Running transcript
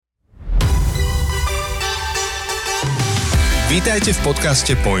Vítajte v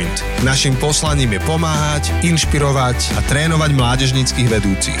podcaste Point. Naším poslaním je pomáhať, inšpirovať a trénovať mládežníckych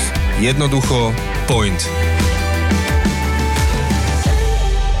vedúcich. Jednoducho Point.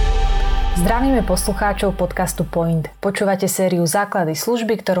 Zdravíme poslucháčov podcastu Point. Počúvate sériu Základy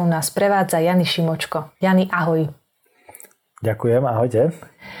služby, ktorou nás prevádza Jany Šimočko. Jany, ahoj. Ďakujem, ahojte.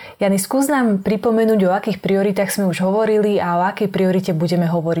 Jany, skús nám pripomenúť, o akých prioritách sme už hovorili a o akej priorite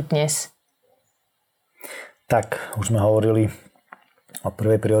budeme hovoriť dnes. Tak, už sme hovorili o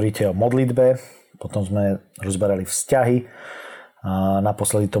prvej priorite o modlitbe, potom sme rozberali vzťahy a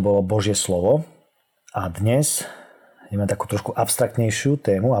naposledy to bolo Božie slovo. A dnes ideme takú trošku abstraktnejšiu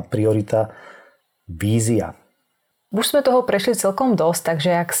tému a priorita vízia. Už sme toho prešli celkom dosť,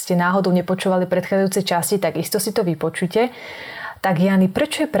 takže ak ste náhodou nepočúvali predchádzajúce časti, tak isto si to vypočujte. Tak Jany,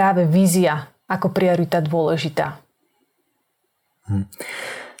 prečo je práve vízia ako priorita dôležitá?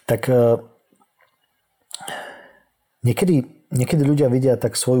 Tak niekedy ľudia vidia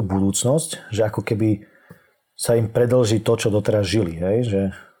tak svoju budúcnosť, že ako keby sa im predĺží to, čo doteraz žili. Hej? Že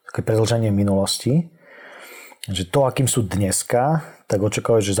také predĺženie minulosti. Že to, akým sú dneska, tak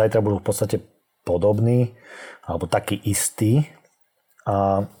očakávajú, že zajtra budú v podstate podobní alebo taký istí.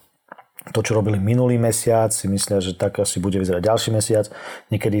 A to, čo robili minulý mesiac, si myslia, že tak asi bude vyzerať ďalší mesiac.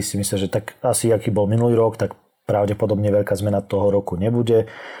 Niekedy si myslia, že tak asi aký bol minulý rok, tak pravdepodobne veľká zmena toho roku nebude.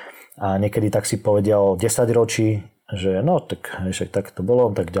 A niekedy tak si povedia o 10 ročí, že no, tak to bolo,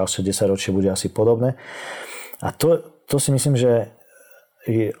 tak ďalšie 10 ročie bude asi podobné. A to si myslím, že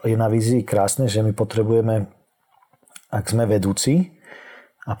je na vízii krásne, že my potrebujeme, ak sme vedúci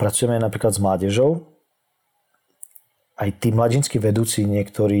a pracujeme napríklad s mládežou, aj tí mladžinskí vedúci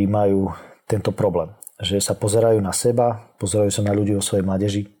niektorí majú tento problém, že sa pozerajú na seba, pozerajú sa na ľudí vo svojej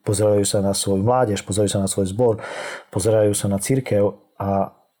mládeži, pozerajú sa na svoju mládež, pozerajú sa na svoj zbor, pozerajú sa na cirkev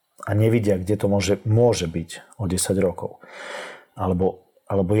a nevidia, kde to môže byť o 10 rokov.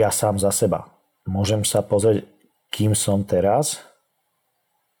 Alebo ja sám za seba. Môžem sa pozrieť, kým som teraz,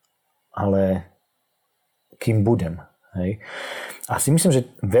 ale kým budem. Hej. A si myslím, že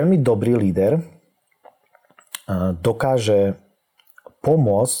veľmi dobrý líder dokáže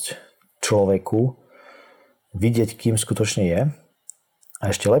pomôcť človeku vidieť, kým skutočne je. A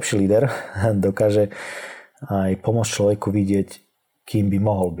ešte lepší líder dokáže aj pomôcť človeku vidieť, kým by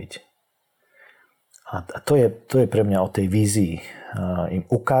mohol byť. A to je pre mňa o tej vízii. Im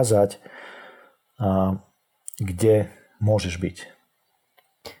ukázať, kde môžeš byť.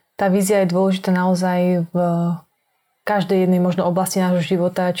 Tá vízia je dôležitá naozaj v každej jednej možno oblasti nášho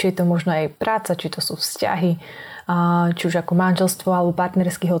života, či je to možno aj práca, či to sú vzťahy, či už ako manželstvo alebo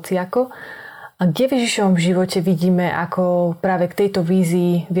partnerský hociako. A kde v Ježišovom živote vidíme, ako práve k tejto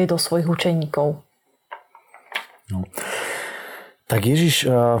vízii viedol svojich učeníkov? No. Tak Ježiš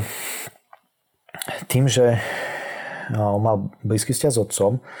tým, že on mal blízky vzťah s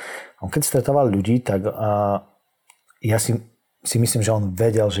otcom, on keď stretával ľudí, tak ja si myslím, že on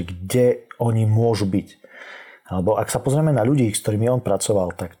vedel, že kde oni môžu byť. Alebo ak sa pozrieme na ľudí, s ktorými on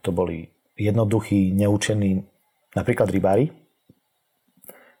pracoval, tak to boli jednoduchí, neučení, napríklad rybári.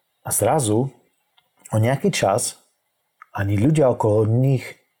 A zrazu o nejaký čas ani ľudia okolo nich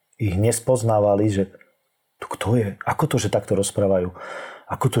ich nespoznávali, že to kto je? Ako to, že takto rozprávajú?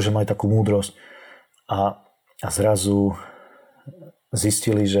 Ako to, že majú takú múdrosť? A zrazu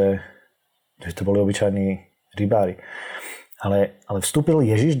zistili, že to boli obyčajní rybári. Ale vstúpil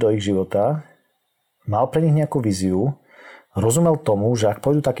Ježiš do ich života, mal pre nich nejakú víziu, rozumel tomu, že ak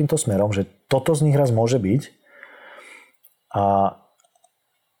pôjdu takýmto smerom, že toto z nich raz môže byť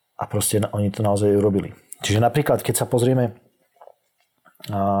a proste oni to naozaj urobili. Čiže napríklad, keď sa pozrieme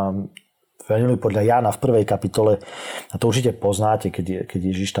podľa Jána v 1. kapitole, a to určite poznáte, keď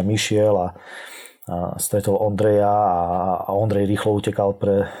Ježiš tam išiel a stretol Ondreja a Ondrej rýchlo utekal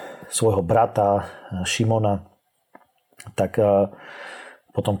pre svojho brata Šimona, tak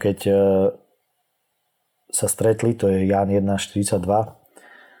potom keď sa stretli, to je Ján 1.42,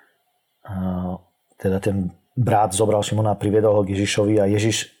 teda ten brat zobral Šimona a priviedol ho k Ježišovi a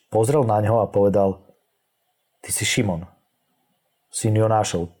Ježiš pozrel na ňo a povedal: ty si Šimon, syn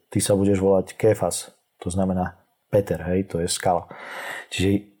Jonášov, ty sa budeš volať Kéfas, to znamená Peter, hej, to je skala.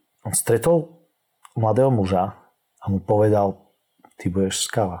 Čiže on stretol mladého muža a mu povedal: ty budeš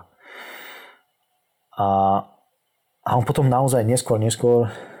skala. A on potom naozaj neskôr,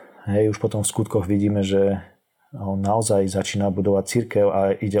 hej, už potom v skutkoch vidíme, že on naozaj začína budovať cirkev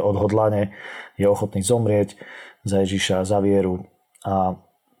a ide odhodlane, je ochotný zomrieť za Ježiša, za vieru. A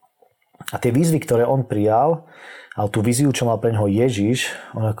tie výzvy, ktoré on prijal, ale tú víziu, čo mal pre neho Ježiš,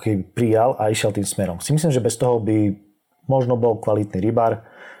 on ako keby prijal a išiel tým smerom. Si myslím, že bez toho by možno bol kvalitný rybár,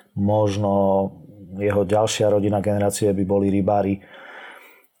 možno jeho ďalšia rodina, generácie by boli rybári,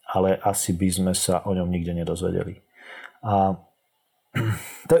 ale asi by sme sa o ňom nikde nedozvedeli. A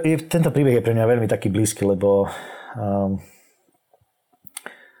tento príbeh je pre mňa veľmi taký blízky, lebo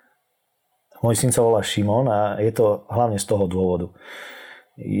môj syn sa volá Šimon a je to hlavne z toho dôvodu.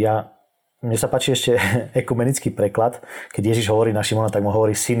 Mne sa páči ešte ekumenický preklad. Keď Ježiš hovorí na Šimona, tak mu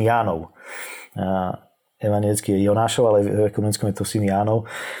hovorí syn Jánov. Evangelický je Jonášov, ale v ekumenickom je to syn Jánov.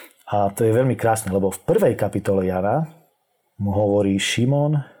 A to je veľmi krásne, lebo v 1. kapitole Jana mu hovorí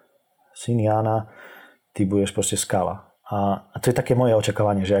Šimon, syn Jána, ty budeš proste skala. A to je také moje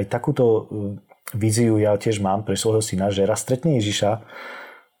očakávanie, že aj takúto víziu ja tiež mám pre svojho syna, že raz stretne Ježiša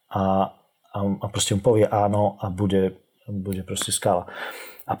a proste mu povie áno a bude proste skala.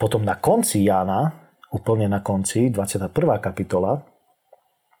 A potom na konci Jána, úplne na konci, 21. kapitola,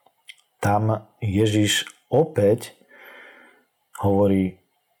 tam Ježiš opäť hovorí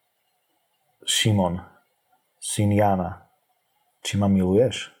Šimon, syn Jána, či ma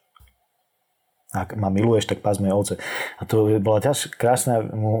miluješ? Ak ma miluješ, tak pás moje ovce. A to bola ťaž krásna,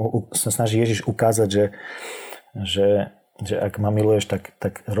 sa snaží Ježiš ukázať, že ak ma miluješ,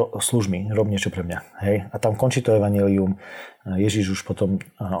 tak slúž mi, rob niečo pre mňa. Hej? A tam končí to evanjelium. Ježiš už potom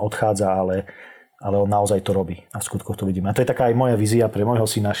odchádza, ale on naozaj to robí. A v skutkoch to vidíme. A to je taká aj moja vízia pre môjho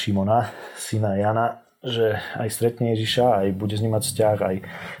syna Šimona, syna Jana, že aj stretne Ježiša, aj bude s ním mať vzťah, aj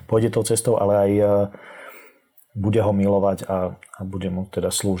pôjde tou cestou, ale aj bude ho milovať a bude mu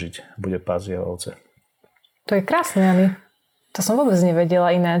teda slúžiť. Bude pásť jeho ovce. To je krásne, Jani. To som vôbec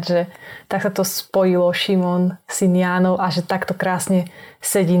nevedela ináč, že tak sa to spojilo Šimon, syn Jánov a že takto krásne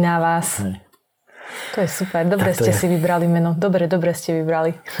sedí na vás. Hej. To je super. Dobre ste si vybrali meno. Dobre ste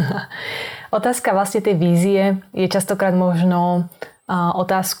vybrali. Otázka vlastne tej vízie je častokrát možno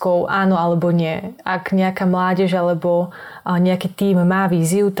otázkou áno alebo nie. Ak nejaká mládež alebo nejaký tím má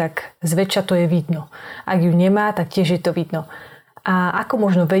víziu, tak zväčša to je vidno. Ak ju nemá, tak tiež je to vidno. A ako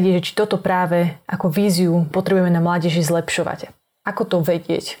možno vedieť, či toto práve ako víziu potrebujeme na mládeži zlepšovať? Ako to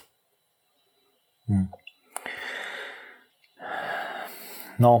vedieť?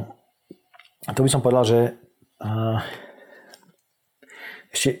 No, to by som povedal, že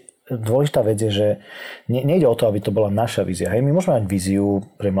ešte dôležitá vec je, že nejde o to, aby to bola naša vízia. Hej, my môžeme mať víziu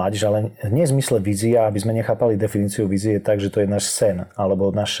pre mládež, ale nie v zmysle vízia, aby sme nechápali definíciu vízie tak, že to je náš sen alebo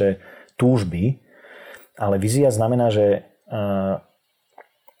naše túžby. Ale vízia znamená, že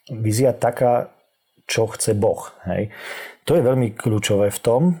vízia taká, čo chce Boh. Hej. To je veľmi kľúčové v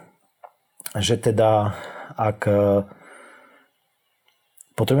tom, že teda ak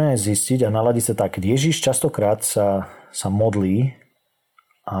potrebujeme zistiť a naladiť sa tak, Ježiš častokrát sa modlí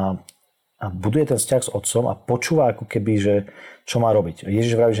a buduje ten vzťah s otcom a počúva ako keby, že čo má robiť.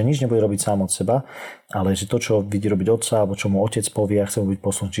 Ježiš vraví, že nič nebude robiť sám od seba, ale že to, čo vidí robiť otca, alebo čo mu otec povie a chce mu byť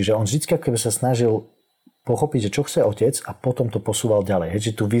posunúť. Čiže on vždy keby sa snažil pochopiť, že čo chce otec a potom to posúval ďalej.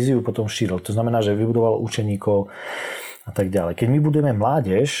 Že tú víziu potom šíril. To znamená, že vybudoval učeníkov a tak ďalej. Keď my budeme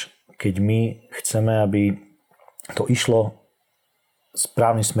mládež, keď my chceme, aby to išlo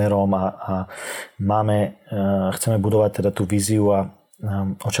správnym smerom a chceme budovať teda tú víziu a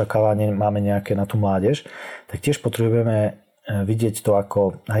očakávanie máme nejaké na tú mládež, tak tiež potrebujeme vidieť to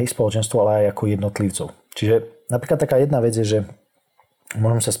ako aj spoločenstvo, ale aj ako jednotlivcov. Čiže napríklad taká jedna vec je, že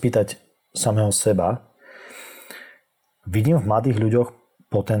môžem sa spýtať samého seba, vidím v mladých ľuďoch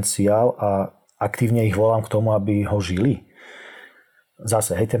potenciál a aktívne ich volám k tomu, aby ho žili.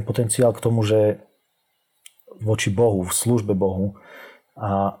 Zase, hej, ten potenciál k tomu, že voči Bohu, v službe Bohu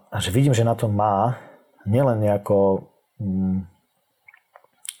a že vidím, že na to má, nielen nejako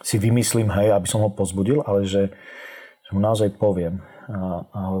si vymyslím, hej, aby som ho pozbudil, ale že mu naozaj poviem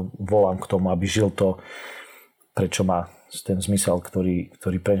a volám k tomu, aby žil to, prečo má ten zmysel,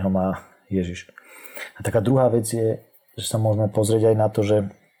 ktorý pre ňo má Ježiš. A taká druhá vec je, že sa môžeme pozrieť aj na to, že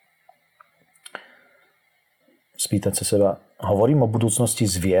spýtať sa seba, hovorím o budúcnosti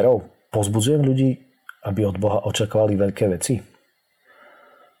s vierou? Pozbudzujem ľudí, aby od Boha očakávali veľké veci?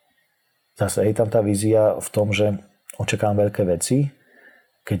 Zase je tam tá vízia v tom, že očakávam veľké veci,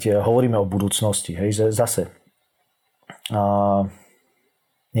 keď hovoríme o budúcnosti. Hej, zase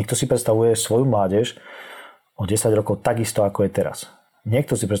niekto si predstavuje svoju mládež o 10 rokov takisto, ako je teraz.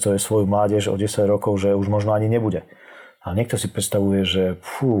 Niekto si predstavuje svoju mládež o 10 rokov, že už možno ani nebude. A niekto si predstavuje, že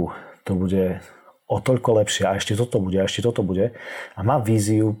to bude o toľko lepšie a ešte toto bude, a ešte toto bude. A má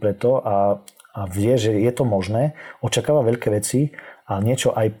víziu preto a vie, že je to možné, očakáva veľké veci a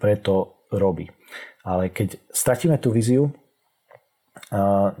niečo aj preto robí. Ale keď stratíme tú víziu,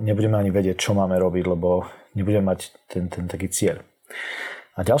 nebudeme ani vedieť, čo máme robiť, lebo nebudeme mať ten taký cieľ.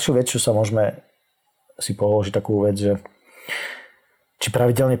 A ďalšiu vec, čo sa môžeme si položiť takú vec, že či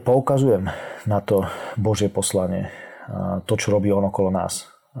pravidelne poukazujem na to Božie poslanie, to, čo robí on okolo nás.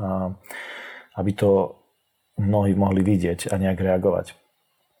 Aby to mnohí mohli vidieť a nejak reagovať.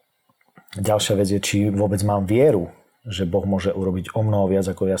 Ďalšia vec je, či vôbec mám vieru, že Boh môže urobiť o mnoho viac,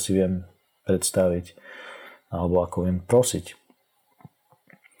 ako ja si viem predstaviť alebo ako viem prosiť.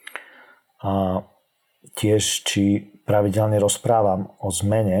 A tiež, či pravidelne rozprávam o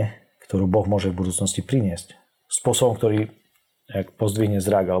zmene, ktorú Boh môže v budúcnosti priniesť. Spôsobom, ktorý pozdvihne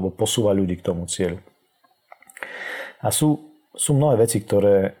zrak alebo posúva ľudí k tomu cieľu. A sú mnohé veci,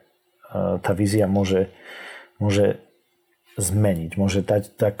 ktoré tá vízia môže zmeniť. Môže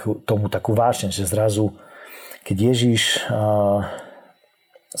dať tomu takú vášeň, že zrazu, keď Ježiš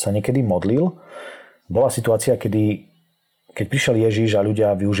sa niekedy modlil, bola situácia, keď prišiel Ježiš a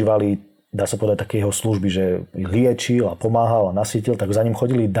ľudia využívali, dá sa povedať, také jeho služby, že liečil a pomáhal a nasýtil, tak za ním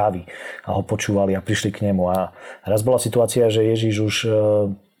chodili davy a ho počúvali a prišli k nemu. A raz bola situácia, že Ježiš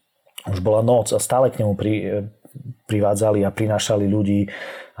už bola noc a stále k nemu privádzali a prinášali ľudí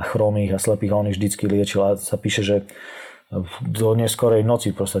a chromých a slepých a on ich vždycky liečil. A sa píše, že do neskorej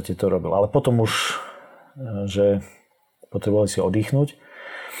noci v podstate to robil. Ale potom už, že potrebovali si oddychnúť.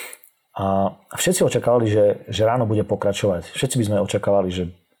 A všetci očakávali, že ráno bude pokračovať. Všetci by sme očakávali, že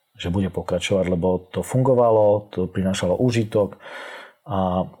bude pokračovať, lebo to fungovalo, to prinášalo úžitok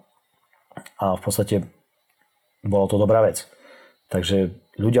a v podstate bolo to dobrá vec. Takže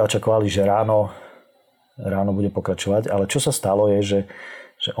ľudia očakávali, že ráno bude pokračovať, ale čo sa stalo je,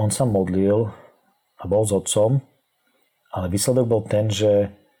 že on sa modlil a bol s otcom, ale výsledok bol ten, že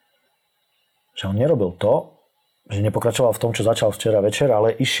on nerobil to, že nepokračoval v tom, čo začal včera večer,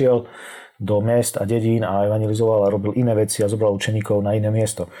 ale išiel do miest a dedín a evangelizoval a robil iné veci a zobral učeníkov na iné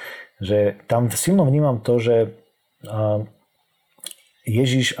miesto. Že tam silno vnímam to, že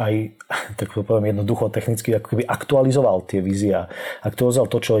Ježiš aj, tak to poviem jednoducho technicky, ako keby aktualizoval tie vízie, aktualizoval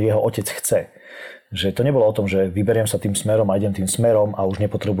to, čo jeho otec chce. Že to nebolo o tom, že vyberiem sa tým smerom a idem tým smerom a už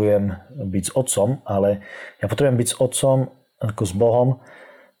nepotrebujem byť s otcom, ale ja potrebujem byť s otcom ako s Bohom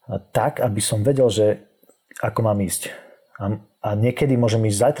tak, aby som vedel, že ako mám ísť. A niekedy môžem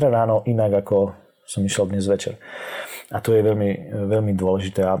ísť zajtra ráno inak, ako som išiel dnes večer. A to je veľmi, veľmi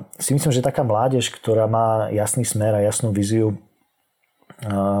dôležité. A si myslím, že taká mládež, ktorá má jasný smer a jasnú víziu,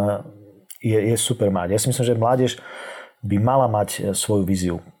 je super mať. Ja si myslím, že mládež by mala mať svoju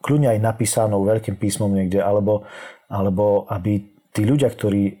víziu. Kľudne aj napísanú veľkým písmom niekde, alebo aby tí ľudia,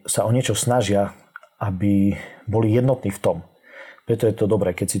 ktorí sa o niečo snažia, aby boli jednotní v tom. Preto je to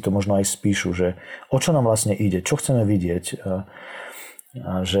dobré, keď si to možno aj spíšu, že o čo nám vlastne ide, čo chceme vidieť.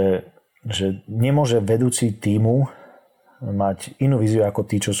 Že nemôže vedúci tímu mať inú víziu ako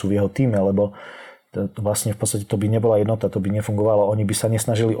tí, čo sú v jeho tíme, lebo vlastne v podstate to by nebola jednota, to by nefungovalo. Oni by sa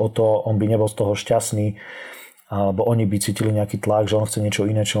nesnažili o to, on by nebol z toho šťastný, alebo oni by cítili nejaký tlak, že on chce niečo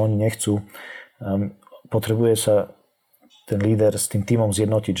iné, čo oni nechcú. Potrebuje sa ten líder s tým tímom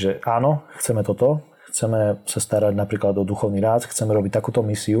zjednotiť, že áno, chceme toto, chceme sa starať napríklad o duchovný rád, chceme robiť takúto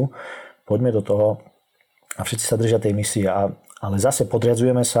misiu, poďme do toho a všetci sa držia tej misie. Ale zase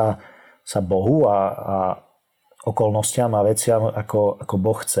podriadzujeme sa Bohu a okolnostiam a veciam, ako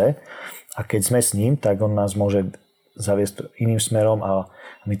Boh chce. A keď sme s ním, tak on nás môže zaviesť iným smerom a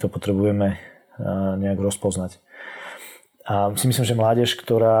my to potrebujeme nejak rozpoznať. A si myslím, že mládež,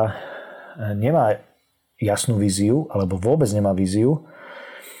 ktorá nemá jasnú víziu, alebo vôbec nemá víziu,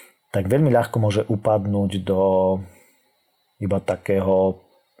 tak veľmi ľahko môže upadnúť do iba takého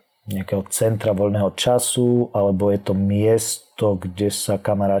nejakého centra voľného času, alebo je to miesto, kde sa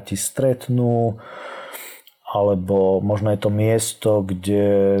kamaráti stretnú, alebo možno je to miesto,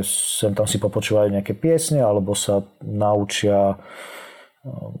 kde sem tam si popočúvajú nejaké piesne, alebo sa naučia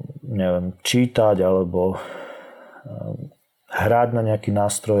čítať, alebo hrať na nejaký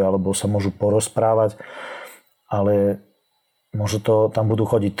nástroj, alebo sa môžu porozprávať, ale možno to tam budú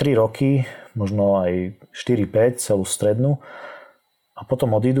chodiť 3 roky, možno aj 4-5, celú strednú, a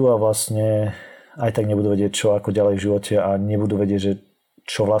potom odídu a vlastne aj tak nebudú vedieť, čo ako ďalej v živote a nebudú vedieť, že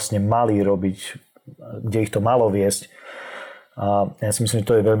čo vlastne mali robiť, kde ich to malo viesť. A ja si myslím, že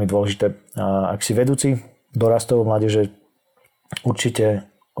to je veľmi dôležité. A ak si vedúci dorastov mládeže, určite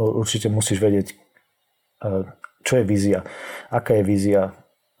musíš vedieť, čo je vízia, aká je vízia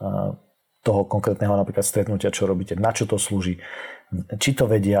toho konkrétneho napríklad stretnutia, čo robíte, na čo to slúži, či to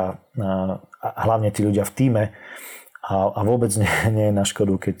vedia hlavne tí ľudia v tíme a vôbec nie je na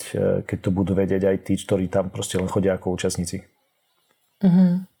škodu, keď to budú vedieť aj tí, ktorí tam proste len chodia ako účastníci.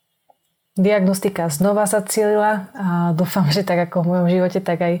 Mm-hmm. Diagnostika znova sa cielila a dúfam, že tak ako v mojom živote,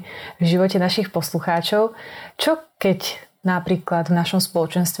 tak aj v živote našich poslucháčov. Čo keď napríklad v našom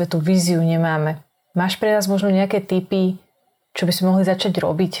spoločenstve tú víziu nemáme? Máš pre nás možno nejaké tipy, čo by sme mohli začať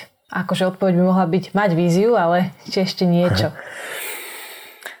robiť? Akože odpoveď by mohla byť mať víziu, ale ešte niečo.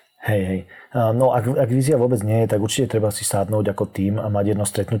 Hej. No ak vízia vôbec nie je, tak určite treba si sadnúť ako tím a mať jedno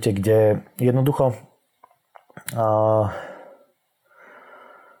stretnutie, kde jednoducho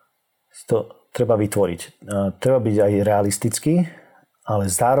to treba vytvoriť. Treba byť aj realistický, ale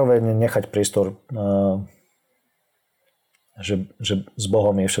zároveň nechať priestor, že s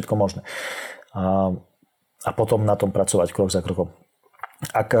Bohom je všetko možné. A potom na tom pracovať krok za krokom.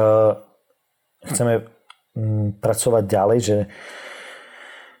 Ak chceme pracovať ďalej, že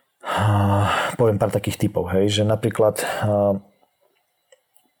poviem pár takých typov, hej, že napríklad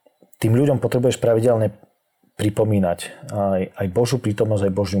tým ľuďom potrebuješ pravidelne pripomínať aj Božiu prítomnosť,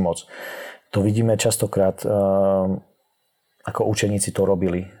 aj Božiu moc. To vidíme častokrát, ako učeníci to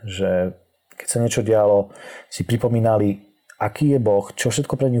robili, že keď sa niečo dialo, si pripomínali, aký je Boh, čo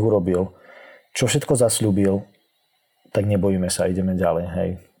všetko pre nich urobil, čo všetko zasľúbil, tak nebojíme sa, ideme ďalej. Hej.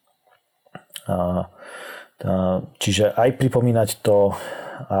 Čiže aj pripomínať to,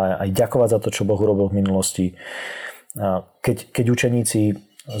 aj ďakovať za to, čo Boh urobil v minulosti. Keď učeníci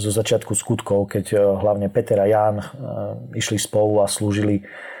zo začiatku skutkov, keď hlavne Peter a Ján išli spolu a slúžili,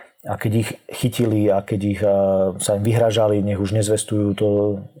 a keď ich chytili a keď sa im vyhražali, nech už nezvestujú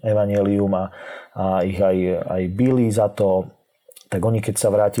to evanjelium a ich aj bili za to, tak oni keď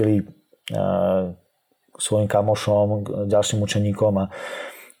sa vrátili k svojim kamošom, k ďalším učeníkom,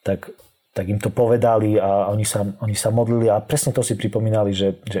 tak im to povedali a oni sa modlili a presne to si pripomínali,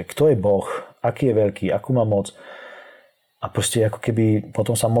 že kto je Boh, aký je veľký, akú má moc. A proste ako keby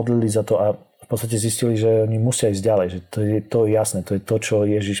potom sa modlili za to a v podstate zistili, že oni musia ísť ďalej, že to je jasné, to je to, čo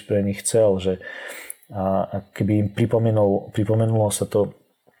Ježiš pre nich chcel, že a keby im pripomenulo sa to,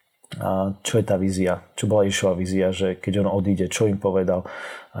 čo je tá vízia, čo bola Ježišova vízia, že keď on odíde, čo im povedal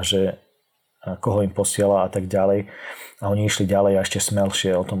a že koho im posiela a tak ďalej. A oni išli ďalej a ešte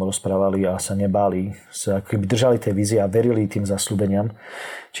smelšie o tom rozprávali a sa nebáli, sa keby držali tej vízie a verili tým zasľúbeniam.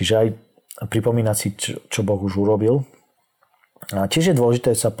 Čiže aj pripomínať si, čo Boh už urobil. A tiež je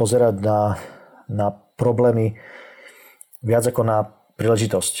dôležité sa pozerať na problémy viac ako na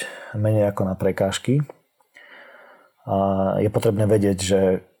príležitosť, menej ako na prekážky. A je potrebné vedieť, že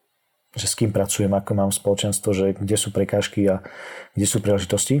s kým pracujem, ako mám spoločenstvo, že kde sú prekážky a kde sú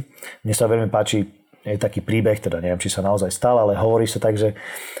príležitosti. Mne sa veľmi páči, je taký príbeh, teda neviem, či sa naozaj stal, ale hovorí sa tak, že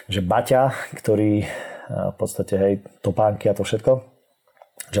Baťa, ktorý v podstate, hej, topánky a to všetko,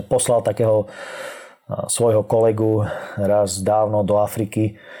 že poslal takého svojho kolegu raz dávno do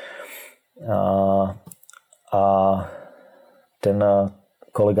Afriky a ten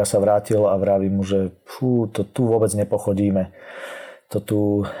kolega sa vrátil a vraví mu, že to tu vôbec nepochodíme, to tu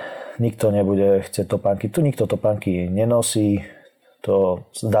nikto nebude chcieť topánky, tu nikto topánky nenosí, to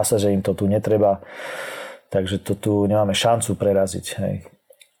zdá sa, že im to tu netreba, takže to tu nemáme šancu preraziť. Hej.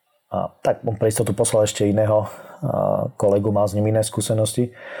 A tak on pre istotu poslal ešte iného kolegu, mal s ním iné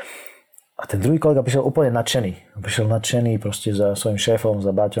skúsenosti. A ten druhý kolega prišiel úplne nadšený. Prišiel nadšený proste za svojím šéfom,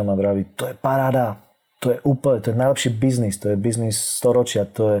 za Baťom a vraví, to je paráda, to je najlepší biznis, to je biznis storočia,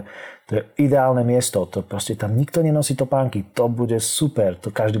 to je ideálne miesto, to proste tam nikto nenosí topánky, to bude super,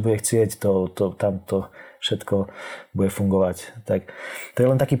 to každý bude chcieť, tam to všetko bude fungovať. Tak to je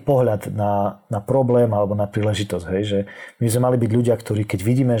len taký pohľad na problém alebo na príležitosť, hej, že my sme mali byť ľudia, ktorí keď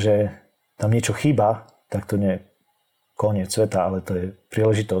vidíme, že tam niečo chýba, tak to nie je koniec sveta, ale to je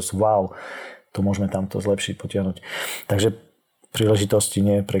príležitosť, wow, to môžeme tamto zlepšiť, potiahnuť. Takže príležitosti,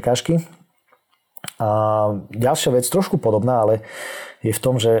 nie prekážky. A ďalšia vec, trošku podobná, ale je v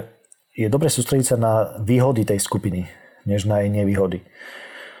tom, že je dobre sústrediť sa na výhody tej skupiny, než na jej nevýhody.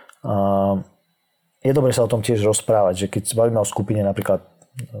 Je dobre sa o tom tiež rozprávať, že keď sa bavíme o skupine napríklad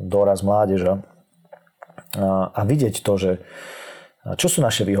Doraz mládeža a vidieť to, že čo sú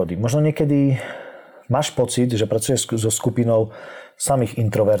naše výhody. Možno niekedy máš pocit, že pracuješ so skupinou samých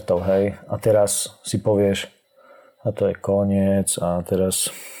introvertov, hej, a teraz si povieš, a to je koniec, a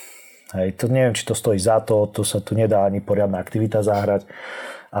teraz, hej, to neviem, či to stojí za to sa tu nedá ani poriadna aktivita zahrať,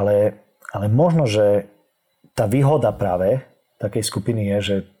 ale možno, že tá výhoda práve takej skupiny je,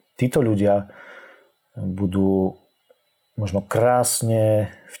 že títo ľudia budú možno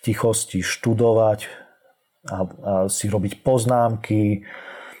krásne v tichosti študovať a si robiť poznámky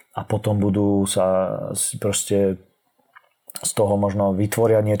a potom budú sa proste z toho možno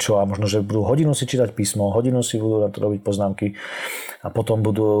vytvoria niečo a možno, že budú hodinu si čítať písmo, hodinu si budú na to robiť poznámky a potom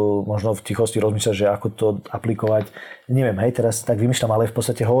budú možno v tichosti rozmýšľať, že ako to aplikovať. Neviem, hej, teraz tak vymýšľam, ale v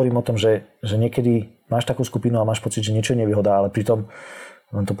podstate hovorím o tom, že niekedy máš takú skupinu a máš pocit, že niečo je nevýhoda, ale pritom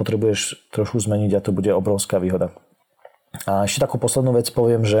len to potrebuješ trošku zmeniť a to bude obrovská výhoda. A ešte takú poslednú vec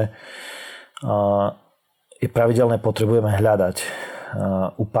poviem, že pravidelne potrebujeme hľadať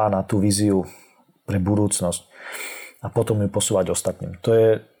u Pána tú víziu pre budúcnosť a potom ju posúvať ostatným. To je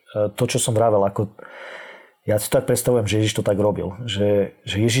to, čo som vravel, ako ja si tak predstavujem, že Ježiš to tak robil. Že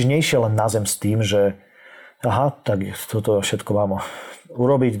Ježiš nešiel len na zem s tým, že aha, tak toto všetko mám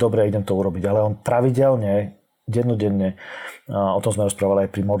urobiť, dobre, idem to urobiť. Ale on pravidelne, dennodenne, o tom sme rozprávali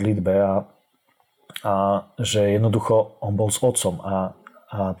aj pri modlitbe a že jednoducho on bol s otcom a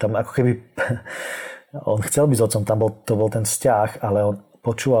tam ako keby on chcel byť s otcom, to bol ten vzťah, ale on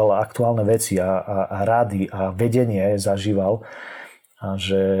počúval aktuálne veci a rady a vedenie zažíval a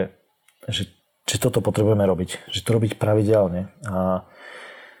že toto potrebujeme robiť. Že to robiť pravidelne. A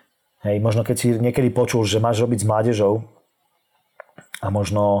hej, možno keď si niekedy počul, že máš robiť s mládežou a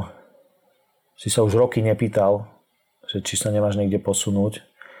možno si sa už roky nepýtal, že či sa nemáš niekde posunúť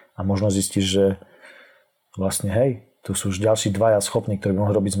a možno zistíš, že vlastne hej, tu sú už ďalší dvaja schopní, ktorí by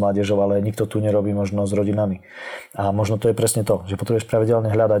mohli robiť s mládežou, ale nikto tu nerobí možno s rodinami. A možno to je presne to, že potrebuješ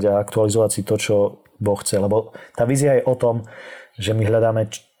pravidelne hľadať a aktualizovať si to, čo Boh chce. Lebo tá vízia je o tom, že my hľadáme,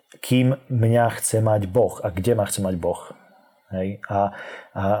 kým mňa chce mať Boh a kde ma chce mať Boh. Hej?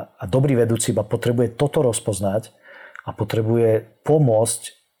 A dobrý vedúci iba potrebuje toto rozpoznať a potrebuje pomôcť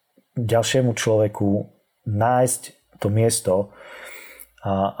ďalšiemu človeku nájsť to miesto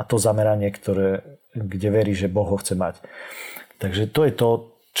a to zameranie, kde verí, že Boh ho chce mať. Takže to je to,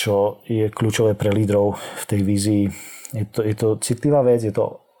 čo je kľúčové pre lídrov v tej vízii. Je to citlivá vec,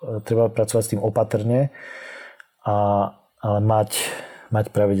 treba pracovať s tým opatrne, ale mať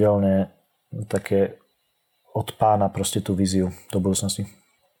pravidelne také od Pána proste tú víziu do budúcnosti.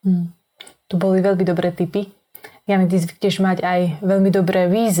 To boli veľmi dobré tipy. Jani, ty zvykneš mať aj veľmi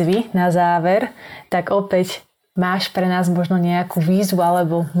dobré výzvy na záver, tak opäť máš pre nás možno nejakú výzvu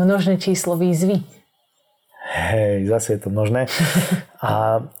alebo množné číslo výzvy? Hej, zase je to množné.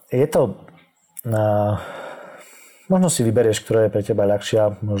 A je to... možno si vyberieš, ktorá je pre teba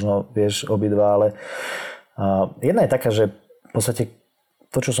ľahšia, možno vieš obidva, ale jedna je taká, že v podstate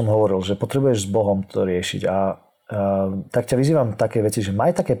to, čo som hovoril, že potrebuješ s Bohom to riešiť a tak ťa vyzývam také veci, že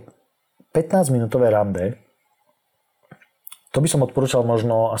maj také 15-minútové rande. To by som odporúčal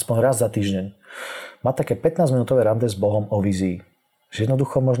možno aspoň raz za týždeň. Mať také 15-minútové rande s Bohom o vízii. Že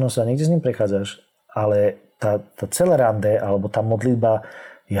jednoducho možno sa niekde s ním prechádzaš, ale tá celé rande alebo tá modlitba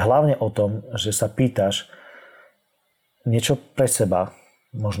je hlavne o tom, že sa pýtaš niečo pre seba.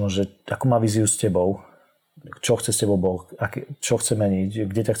 Možno, že akú má víziu s tebou, čo chce s tebou Boh, čo chce meniť,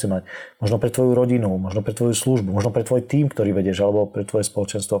 kde ťa chce mať. Možno pre tvoju rodinu, možno pre tvoju službu, možno pre tvoj tím, ktorý vedieš, alebo pre tvoje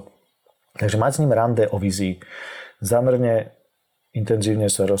spoločenstvo. Takže mať s ním rande o vízii. Zámerne, intenzívne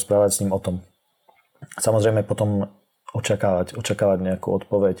sa rozprávať s ním o tom. Samozrejme potom očakávať nejakú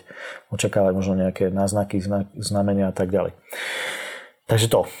odpoveď, očakávať možno nejaké náznaky, znamenia a tak ďalej. Takže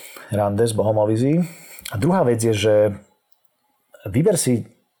to, rande s Bohom o vízii. A druhá vec je, že vyber si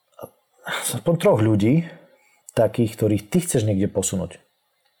aspoň 3 ľudí, takých, ktorých ty chceš niekde posunúť.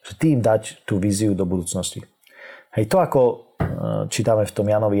 Že ty im dať tú víziu do budúcnosti. Hej, to ako čítame v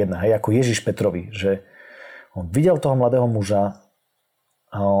tom Jánovi 1, hej, ako Ježiš Petrovi, že on videl toho mladého muža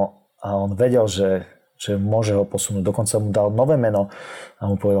a on vedel, že môže ho posunúť. Dokonca mu dal nové meno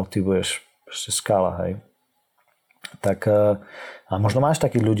a mu povedal, ty budeš proste skala, hej. Tak a možno máš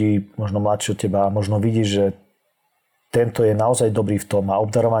takých ľudí, možno mladší od teba a možno vidíš, že tento je naozaj dobrý v tom, má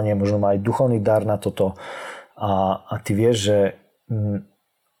obdarovanie, možno má aj duchovný dar na toto a ty vieš,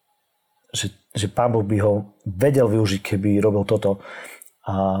 že Pán Boh by ho vedel využiť, keby robil toto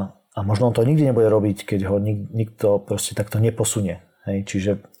a možno on to nikdy nebude robiť, keď ho nikto proste takto neposunie. Hej?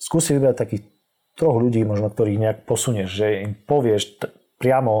 Čiže skúsi vybrať takých 3 ľudí, možno ktorých nejak posunieš, že im povieš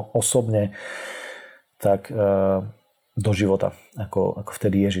priamo, osobne tak do života, ako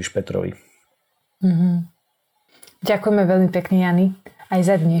vtedy Ježiš Petrovi. Ďakujeme veľmi pekne, Jani, aj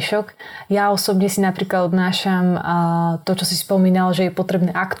za dnešok. Ja osobne si napríklad odnášam to, čo si spomínal, že je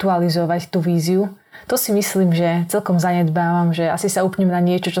potrebné aktualizovať tú víziu. To si myslím, že celkom zanedbávam, že asi sa upnem na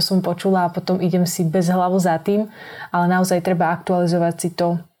niečo, čo som počula a potom idem si bez hlavu za tým, ale naozaj treba aktualizovať si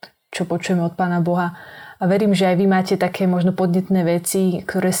to, čo počujeme od Pána Boha. A verím, že aj vy máte také možno podnetné veci,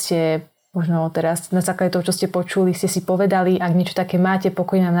 ktoré ste možno teraz na základe toho, čo ste počuli, ste si povedali. Ak niečo také máte,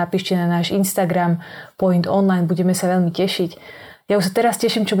 pokojne nám napíšte na náš Instagram Point Online, budeme sa veľmi tešiť. Ja už sa teraz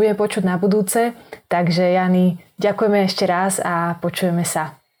teším, čo budeme počuť na budúce, takže Jani, ďakujeme ešte raz a počujeme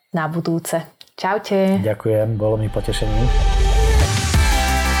sa na budúce. Čaute. Ďakujem, bolo mi potešením.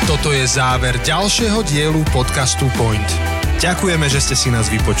 Toto je záver ďalšieho dielu podcastu Point. Ďakujeme, že ste si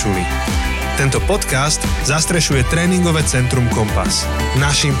nás vypočuli. Tento podcast zastrešuje tréningové centrum Kompas.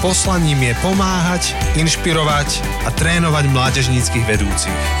 Naším poslaním je pomáhať, inšpirovať a trénovať mládežníckych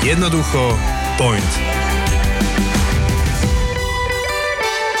vedúcich. Jednoducho Point. Ahojte.